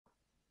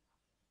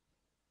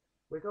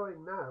We're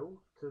going now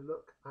to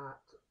look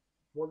at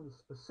one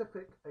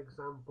specific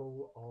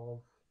example of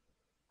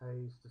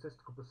a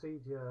statistical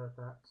procedure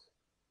that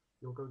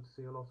you're going to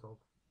see a lot of,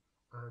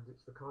 and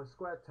it's the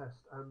chi-squared test.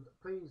 And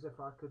please, if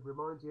I could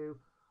remind you,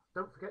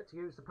 don't forget to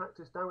use the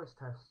practice DAOIS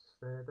tests.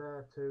 They're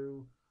there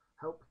to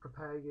help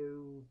prepare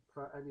you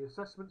for any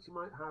assessments you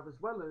might have,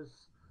 as well as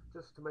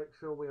just to make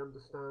sure we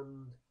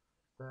understand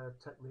the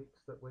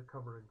techniques that we're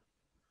covering.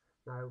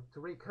 Now, to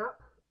recap,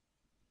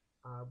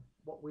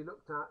 what we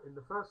looked at in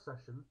the first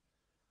session,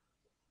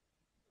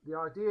 the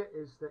idea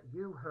is that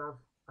you have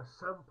a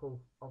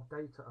sample of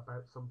data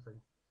about something,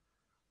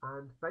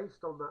 and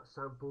based on that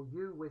sample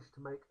you wish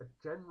to make a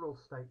general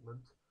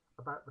statement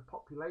about the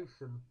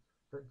population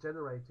that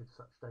generated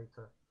such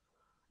data.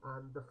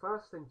 And the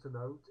first thing to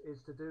note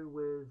is to do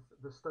with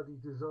the study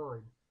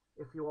design.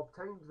 If you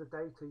obtained the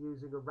data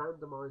using a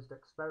randomized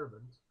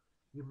experiment,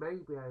 you may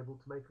be able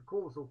to make a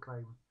causal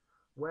claim,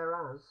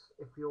 whereas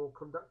if you're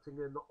conducting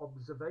an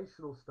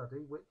observational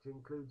study, which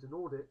includes an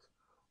audit,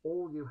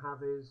 all you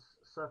have is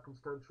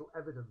circumstantial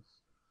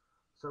evidence.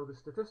 So the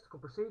statistical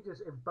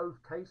procedures in both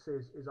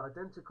cases is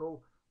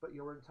identical, but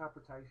your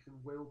interpretation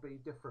will be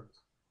different.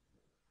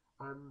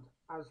 And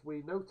as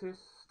we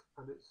noticed,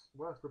 and it's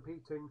worth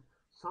repeating,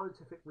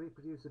 scientific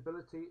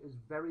reproducibility is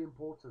very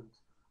important.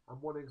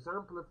 And one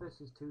example of this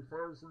is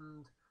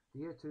 2000. The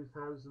year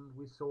 2000,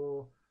 we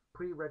saw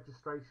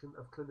pre-registration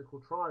of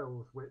clinical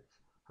trials, which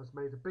has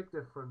made a big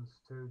difference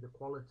to the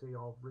quality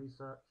of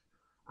research.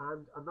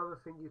 And another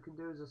thing you can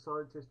do as a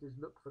scientist is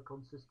look for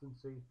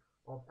consistency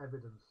of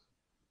evidence.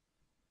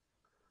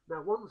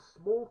 Now, one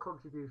small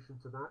contribution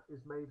to that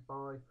is made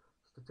by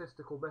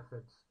statistical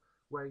methods,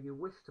 where you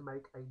wish to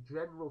make a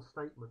general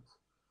statement.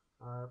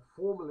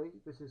 Formally,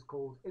 this is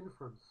called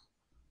inference,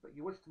 but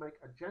you wish to make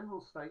a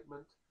general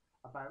statement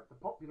about the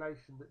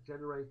population that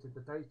generated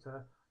the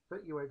data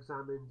that you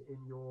examined in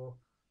your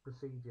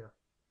procedure.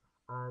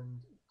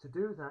 And to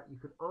do that, you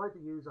can either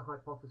use a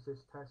hypothesis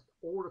test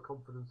or a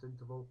confidence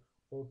interval,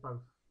 or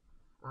both.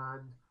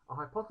 And a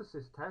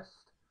hypothesis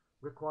test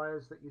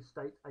requires that you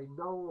state a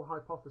null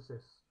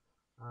hypothesis,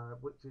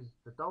 which is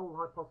the null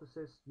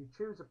hypothesis. You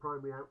choose a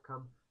primary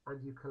outcome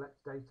and you collect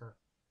data.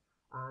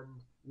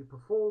 And you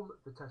perform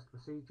the test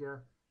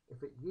procedure.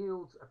 If it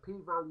yields a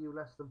p-value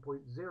less than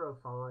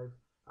 0.05,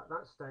 at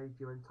that stage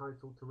you're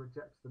entitled to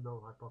reject the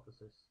null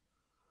hypothesis.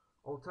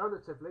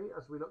 Alternatively,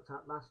 as we looked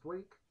at last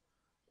week,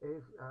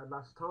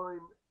 last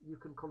time, you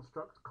can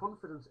construct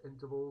confidence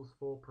intervals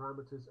for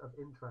parameters of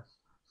interest.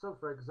 So,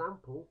 for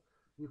example,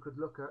 you could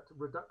look at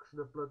reduction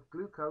of blood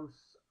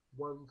glucose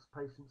once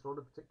patients are on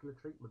a particular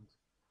treatment.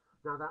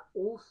 Now, that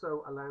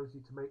also allows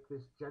you to make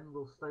this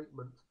general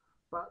statement,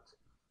 but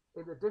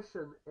in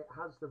addition, it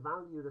has the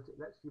value that it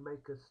lets you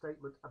make a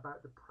statement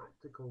about the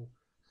practical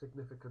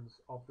significance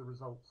of the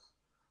results.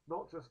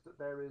 Not just that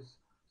there is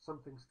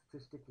something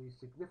statistically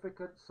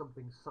significant,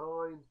 something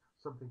signed,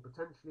 something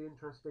potentially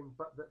interesting,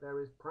 but that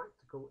there is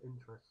practical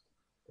interest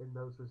in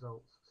those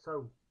results.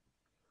 So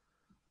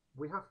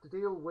we have to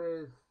deal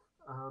with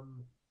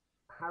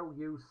how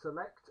you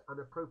select an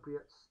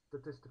appropriate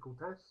statistical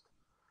test.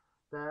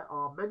 There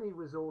are many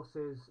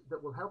resources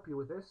that will help you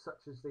with this,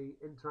 such as the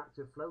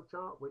interactive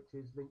flowchart, which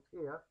is linked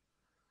here.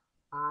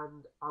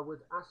 And I would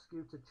ask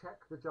you to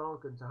check the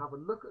jargon, to have a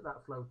look at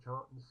that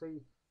flowchart and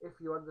see if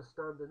you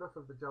understand enough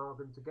of the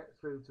jargon to get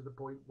through to the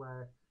point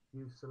where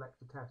you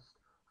select a test.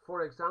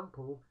 For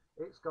example,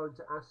 it's going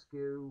to ask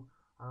you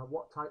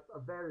what type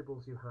of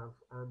variables you have,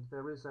 and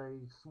there is a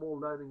small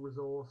learning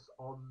resource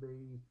on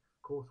the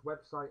course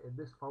website in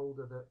this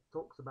folder that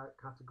talks about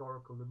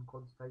categorical and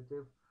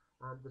quantitative,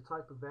 and the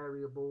type of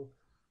variable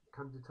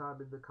can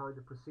determine the kind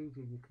of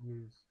procedure you can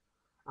use.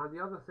 And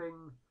the other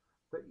thing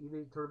that you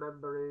need to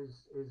remember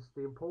is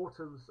the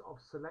importance of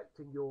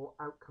selecting your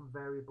outcome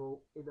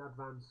variable in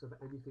advance of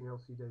anything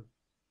else you do.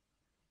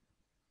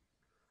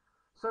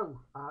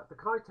 So the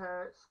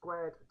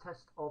chi-squared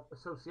test of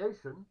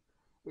association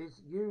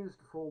is used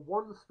for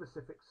one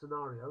specific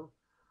scenario,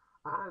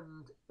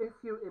 and if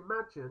you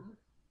imagine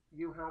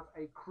you have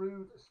a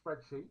crude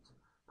spreadsheet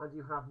and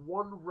you have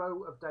one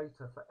row of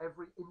data for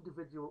every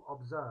individual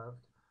observed,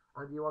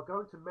 and you are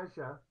going to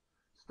measure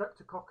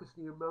Streptococcus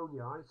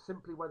pneumoniae,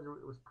 simply whether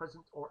it was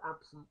present or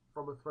absent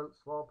from a throat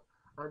swab,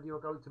 and you are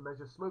going to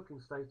measure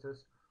smoking status,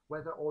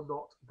 whether or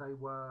not they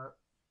were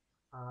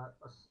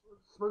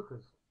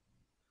smokers.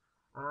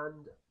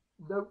 And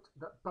note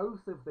that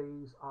both of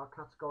these are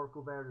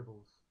categorical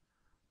variables.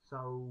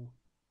 So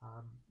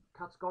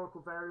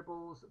categorical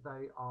variables,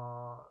 they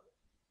are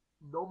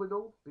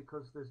nominal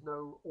because there's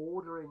no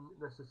ordering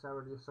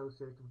necessarily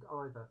associated with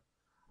either.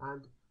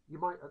 And you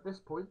might at this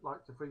point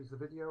like to freeze the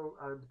video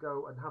and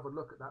go and have a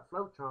look at that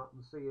flowchart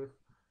and see if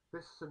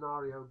this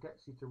scenario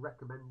gets you to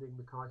recommending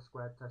the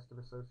chi-squared test of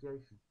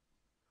association.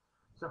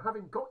 So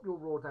having got your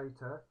raw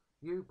data,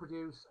 you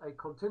produce a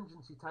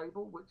contingency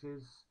table, which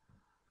is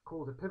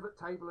called a pivot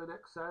table in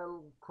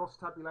Excel,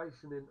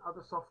 cross-tabulation in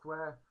other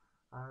software,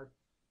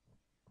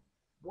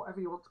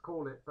 whatever you want to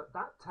call it, but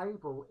that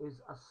table is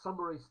a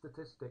summary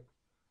statistic.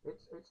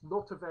 It's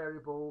not a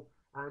variable,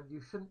 and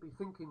you shouldn't be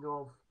thinking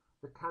of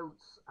the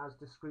counts as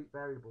discrete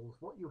variables.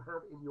 What you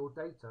have in your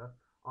data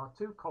are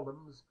two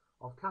columns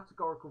of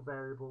categorical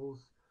variables,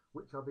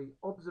 which are the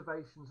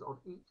observations on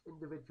each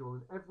individual,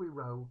 and every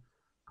row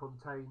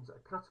contains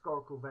a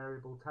categorical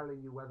variable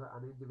telling you whether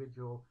an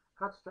individual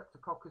had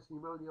Streptococcus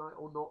pneumoniae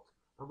or not,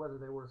 and whether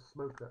they were a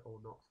smoker or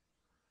not.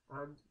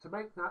 And to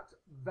make that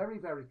very,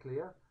 very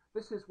clear,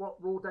 this is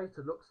what raw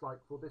data looks like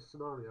for this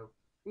scenario.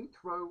 Each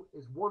row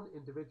is one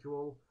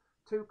individual,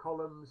 two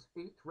columns,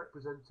 each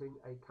representing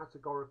a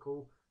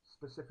categorical,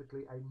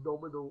 specifically a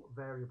nominal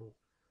variable,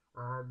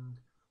 and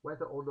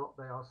whether or not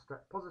they are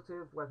strep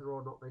positive, whether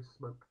or not they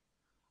smoke.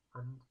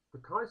 And the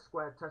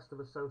chi-square test of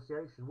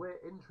association, we're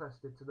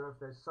interested to know if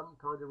there's some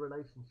kind of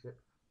relationship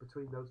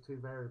between those two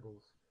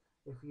variables.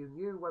 If you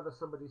knew whether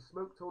somebody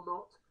smoked or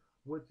not,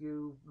 would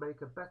you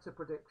make a better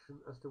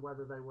prediction as to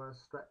whether they were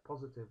strep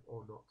positive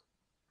or not?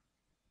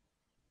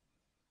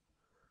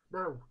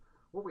 Now,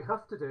 what we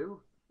have to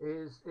do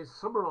is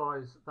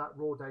summarize that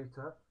raw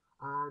data,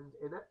 and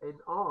in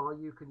R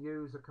you can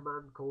use a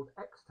command called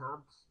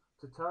xtabs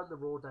to turn the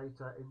raw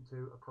data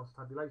into a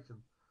cross-tabulation,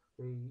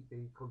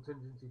 the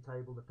contingency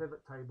table, the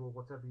pivot table,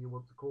 whatever you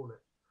want to call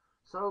it.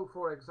 So,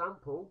 for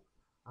example,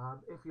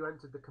 if you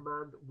entered the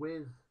command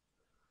with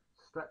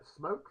strep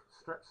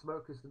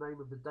smoke is the name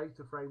of the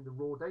data frame the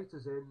raw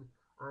data's in,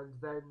 and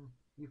then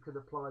you can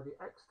apply the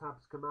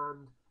xtabs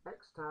command,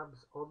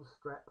 xtabs on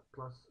strep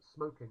plus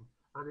smoking,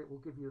 and it will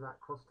give you that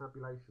cross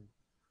tabulation.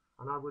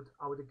 And I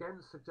would again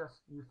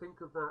suggest you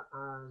think of that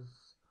as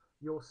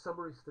your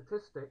summary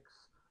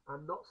statistics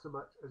and not so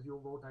much as your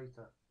raw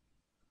data.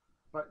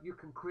 But you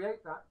can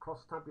create that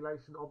cross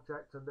tabulation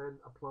object and then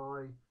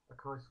apply a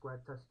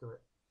chi-squared test to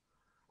it.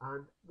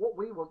 And what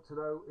we want to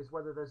know is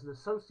whether there's an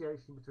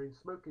association between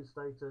smoking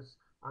status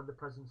and the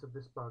presence of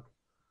this bug.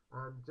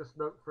 And just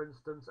note, for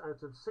instance,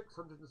 out of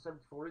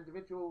 674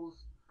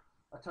 individuals,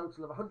 a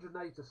total of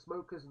 108 are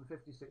smokers and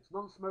 56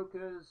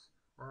 non-smokers,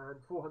 and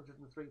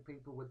 403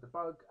 people with the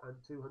bug and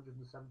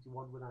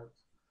 271 without.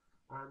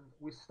 And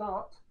we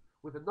start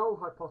with a null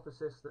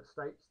hypothesis that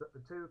states that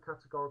the two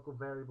categorical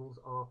variables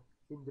are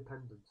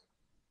independent.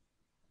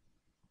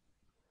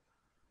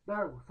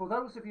 Now, for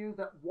those of you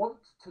that want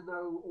to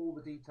know all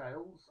the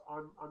details,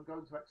 I'm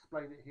going to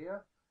explain it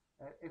here.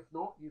 If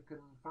not, you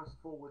can fast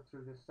forward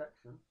through this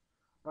section.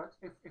 But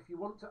if you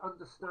want to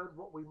understand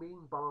what we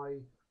mean by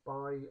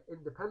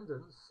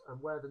independence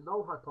and where the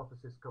null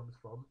hypothesis comes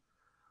from,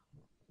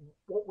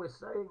 what we're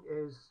saying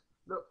is,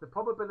 look, the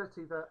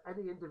probability that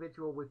any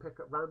individual we pick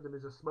at random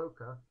is a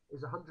smoker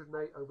is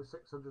 108 over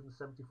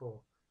 674.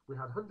 We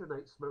had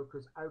 108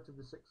 smokers out of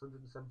the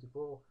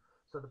 674.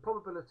 So the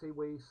probability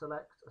we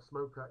select a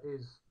smoker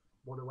is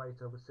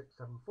 108 over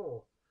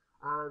 674.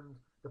 And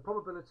the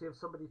probability of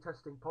somebody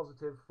testing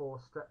positive for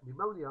strep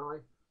pneumoniae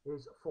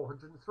is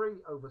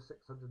 403 over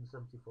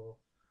 674.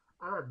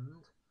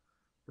 And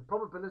the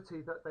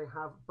probability that they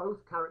have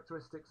both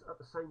characteristics at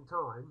the same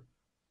time,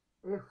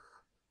 if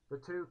the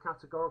two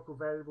categorical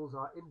variables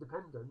are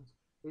independent,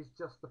 is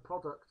just the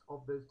product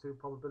of those two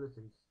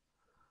probabilities.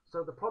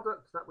 So the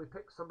product that we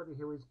pick somebody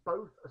who is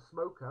both a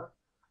smoker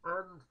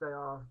and they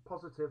are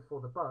positive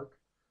for the bug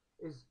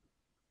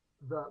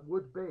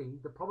would be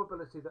the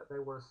probability that they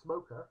were a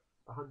smoker,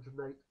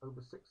 108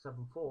 over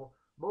 674,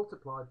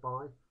 multiplied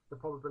by the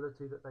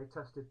probability that they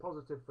tested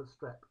positive for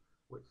strep,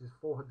 which is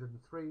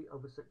 403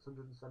 over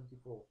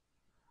 674.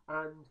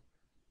 And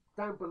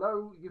down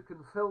below you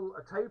can fill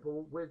a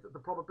table with the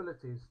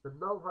probabilities. The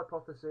null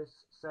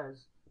hypothesis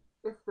says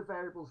if the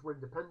variables were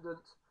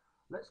independent,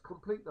 let's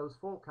complete those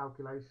four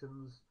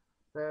calculations.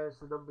 There's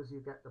the numbers you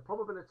get. The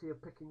probability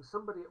of picking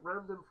somebody at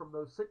random from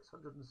those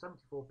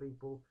 674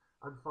 people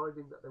and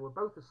finding that they were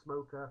both a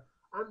smoker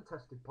and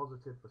tested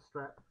positive for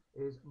strep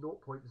is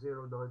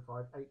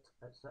 0.0958,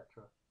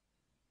 etc.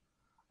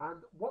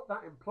 And what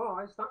that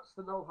implies, that's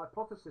the null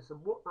hypothesis,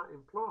 and what that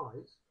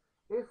implies,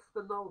 if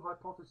the null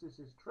hypothesis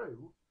is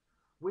true,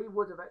 we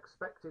would have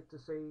expected to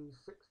see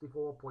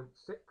 64.6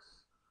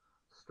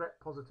 strep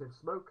positive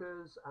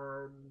smokers,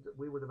 and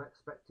we would have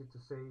expected to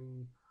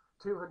see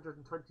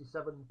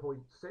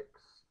 227.6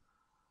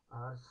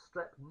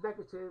 strep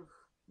negative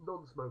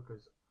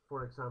non-smokers,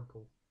 for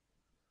example.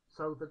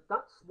 So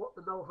that's what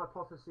the null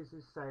hypothesis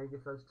is saying.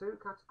 If those two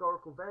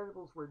categorical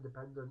variables were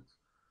independent,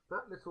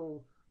 that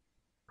little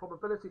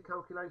probability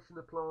calculation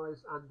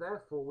applies, and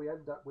therefore we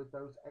end up with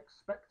those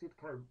expected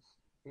counts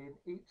in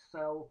each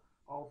cell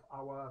of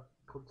our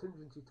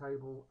contingency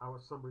table, our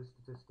summary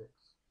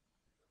statistics.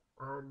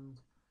 And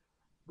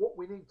what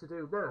we need to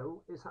do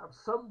now is have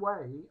some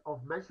way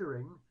of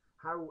measuring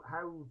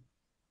how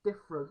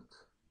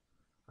different,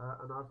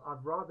 and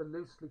I've rather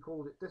loosely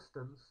called it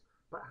distance,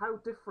 but how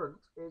different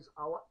is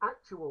our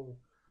actual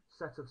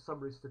set of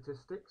summary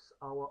statistics,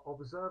 our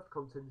observed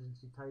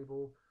contingency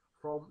table,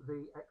 from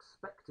the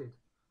expected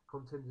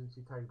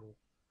contingency table.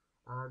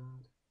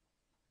 And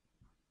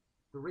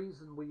the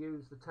reason we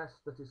use the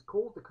test that is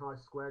called the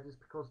chi-squared is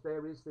because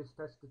there is this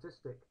test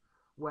statistic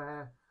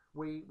where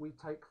we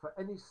take for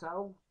any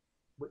cell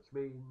which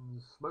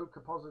means smoker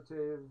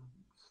positive,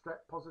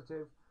 strep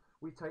positive.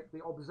 We take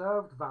the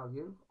observed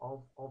value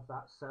of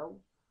that cell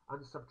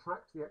and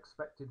subtract the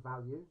expected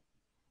value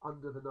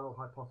under the null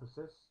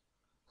hypothesis,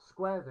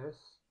 square this,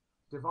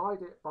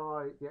 divide it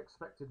by the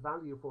expected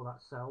value for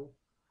that cell,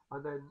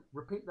 and then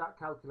repeat that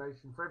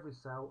calculation for every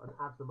cell and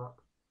add them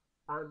up.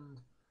 And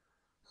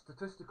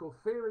statistical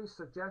theory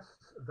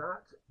suggests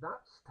that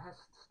that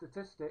test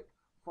statistic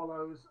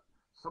follows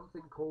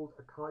something called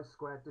a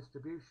chi-squared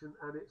distribution,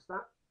 and it's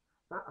that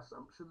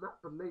assumption,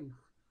 that belief,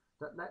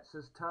 that lets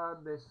us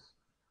turn this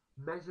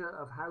measure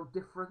of how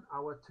different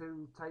our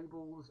two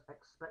tables,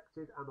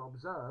 expected and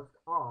observed,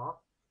 are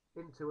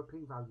into a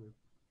p-value.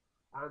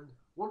 And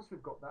once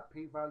we've got that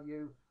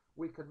p-value,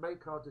 we can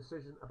make our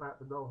decision about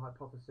the null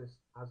hypothesis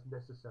as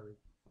necessary.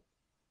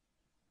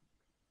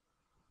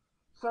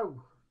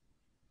 So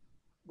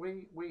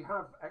we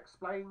have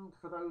explained,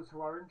 for those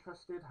who are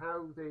interested,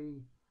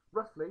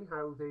 roughly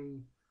how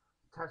the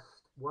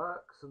test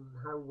works and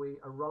how we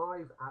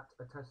arrive at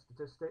a test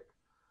statistic,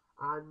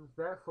 and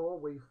therefore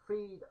we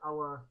feed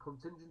our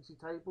contingency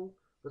table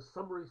the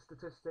summary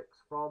statistics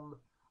from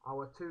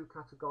our two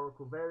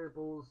categorical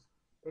variables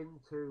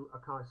into a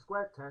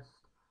chi-squared test,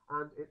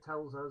 and it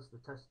tells us the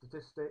test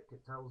statistic,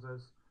 it tells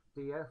us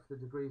df, the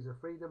degrees of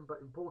freedom,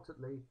 but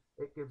importantly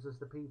it gives us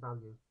the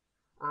p-value.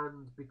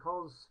 And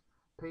because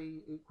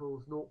p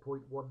equals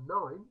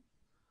 0.19,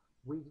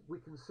 we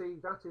can see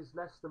that is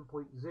less than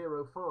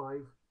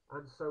 0.05,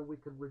 and so we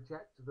can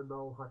reject the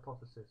null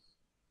hypothesis.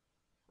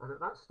 And at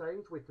that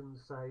stage we can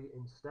say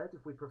instead,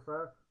 if we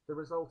prefer, the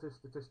result is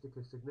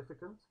statistically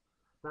significant.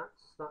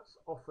 That's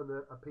often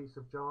a piece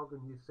of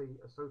jargon you see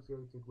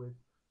associated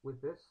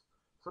with this.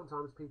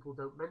 Sometimes people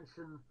don't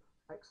mention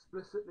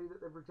explicitly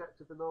that they've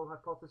rejected the null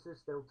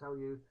hypothesis. They'll tell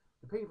you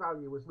the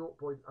p-value was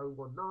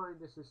 0.019,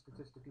 this is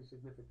statistically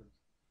significant.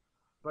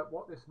 But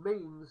what this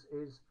means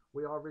is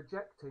we are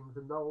rejecting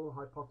the null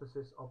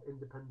hypothesis of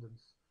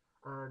independence,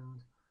 and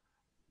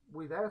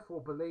we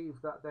therefore believe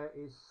that there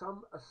is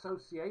some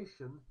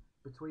association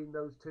between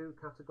those two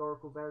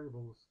categorical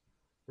variables.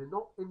 They're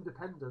not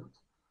independent,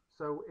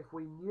 so if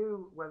we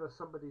knew whether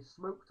somebody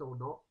smoked or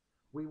not,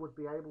 we would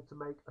be able to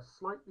make a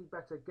slightly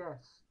better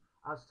guess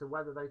as to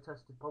whether they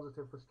tested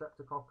positive for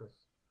streptococcus.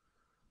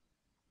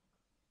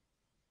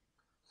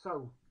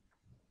 So,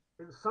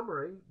 in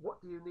summary,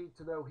 what do you need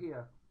to know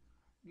here?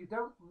 You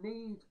don't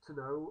need to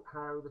know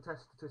how the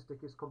test statistic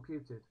is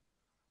computed,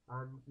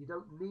 and you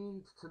don't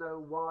need to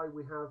know why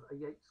we have a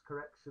Yates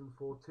correction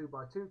for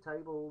 2x2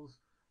 tables,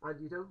 and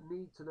you don't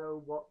need to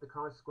know what the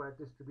chi-squared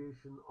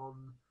distribution on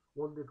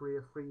 1 degree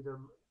of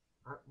freedom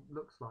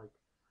looks like.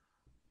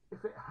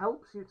 If it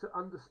helps you to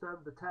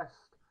understand the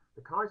test,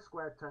 the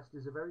chi-squared test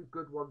is a very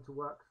good one to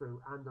work through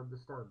and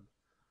understand.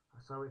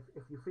 So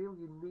if you feel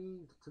you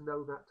need to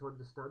know that to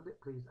understand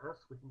it, please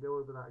ask, we can go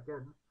over that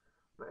again.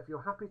 But if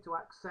you're happy to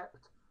accept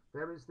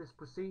there is this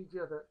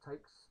procedure that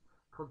takes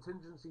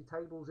contingency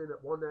tables in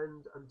at one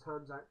end and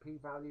turns out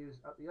p-values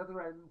at the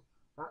other end,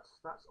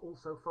 that's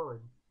also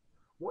fine.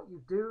 What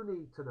you do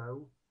need to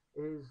know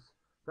is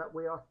that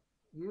we are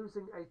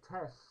using a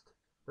test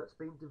that's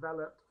been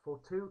developed for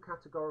two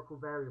categorical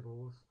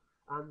variables,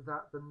 and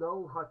that the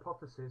null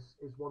hypothesis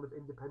is one of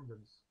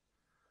independence.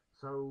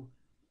 So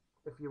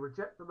if you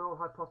reject the null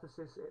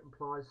hypothesis, it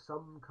implies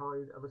some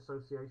kind of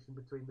association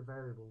between the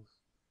variables.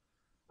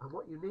 And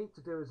what you need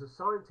to do as a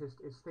scientist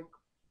is think,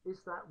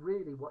 is that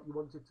really what you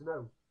wanted to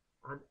know?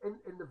 And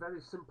in the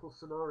very simple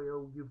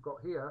scenario you've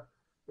got here,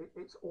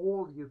 it's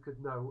all you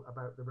could know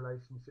about the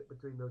relationship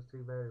between those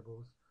two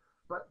variables.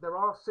 But there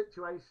are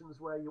situations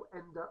where you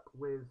end up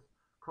with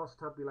cross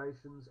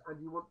tabulations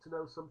and you want to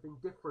know something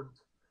different,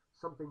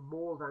 something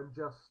more than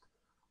just,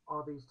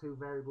 are these two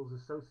variables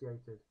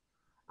associated?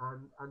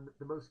 And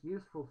the most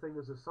useful thing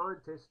as a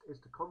scientist is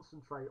to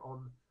concentrate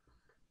on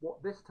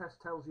what this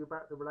test tells you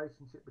about the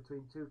relationship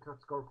between two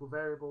categorical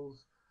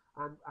variables,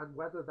 and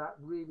whether that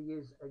really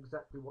is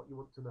exactly what you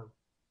want to know.